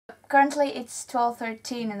currently it's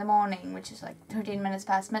 12:13 in the morning, which is like 13 minutes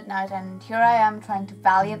past midnight, and here I am trying to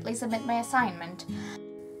valiantly submit my assignment.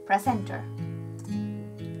 Press enter.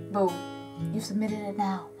 Boom. You've submitted it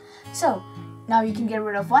now. So, now you can get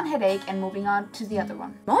rid of one headache and moving on to the other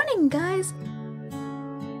one. Morning, guys!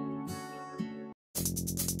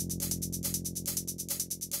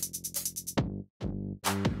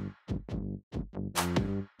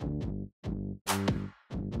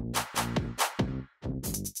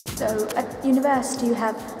 So, at university you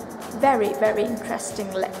have very, very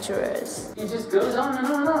interesting lecturers. It just goes on and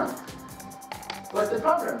on and on. What's the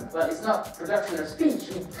problem? Well, it's not production of speech.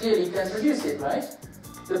 He clearly can produce it, right?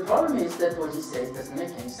 The problem is that what he says doesn't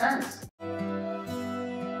make any sense.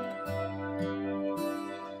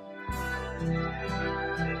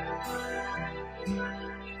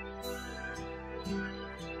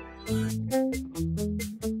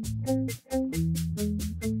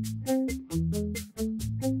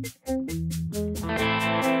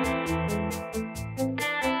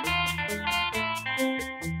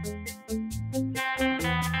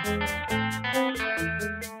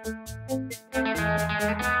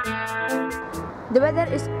 The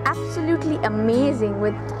weather is absolutely amazing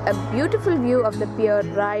with a beautiful view of the pier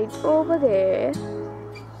right over there.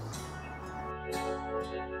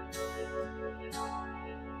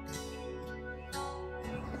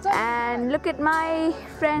 And look at my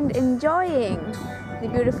friend enjoying the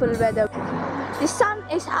beautiful weather. The sun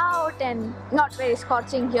is out and not very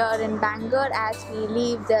scorching here in Bangor as we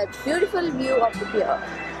leave the beautiful view of the pier.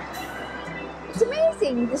 It's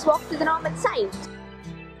amazing, just walk to the normal site.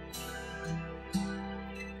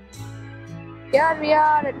 Here we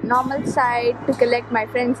are at normal site to collect my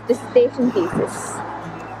friend's dissertation thesis.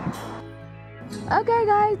 Okay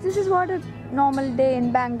guys, this is what a normal day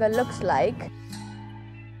in Bangor looks like.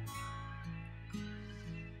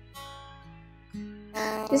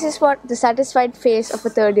 This is what the satisfied face of a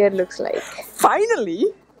third year looks like. Finally?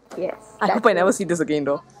 Yes. I hope I never see this again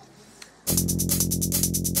though.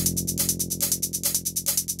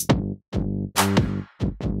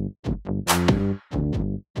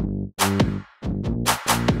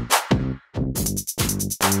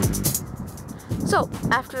 So,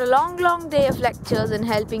 after a long day of lectures and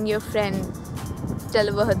helping your friend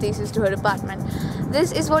deliver her thesis to her department,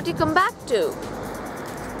 this is what you come back to.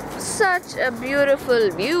 Such a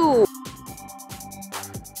beautiful view.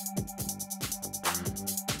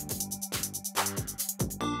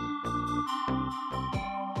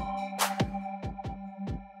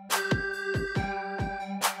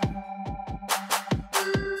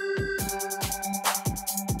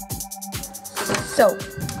 So,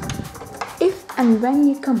 if and when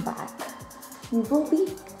you come back, you will be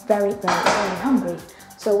very hungry.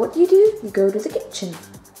 So what do? You go to the kitchen,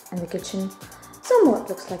 and the kitchen somewhat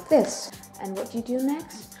looks like this. And what you do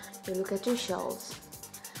next? You look at your shelves.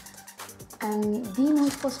 And the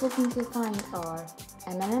most possible things you find are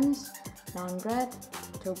M&Ms, naan bread,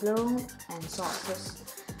 Toblerone, and sauces.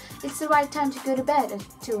 It's the right time to go to bed at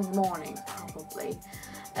 2 in the morning, probably.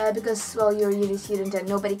 Because, well, you're a uni student and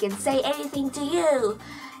nobody can say anything to you.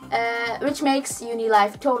 Which makes uni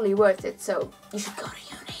life totally worth it, so you should go to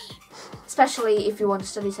uni. Especially if you want to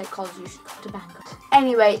study psychology, you should go to Bangor.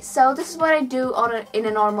 Anyway, so this is what I do in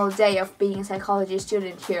a normal day of being a psychology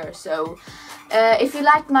student here. So, if you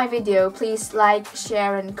liked my video, please like,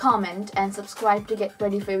 share and comment and subscribe to get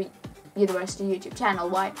ready for university YouTube channel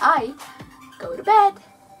while I go to bed.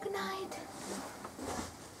 Good night.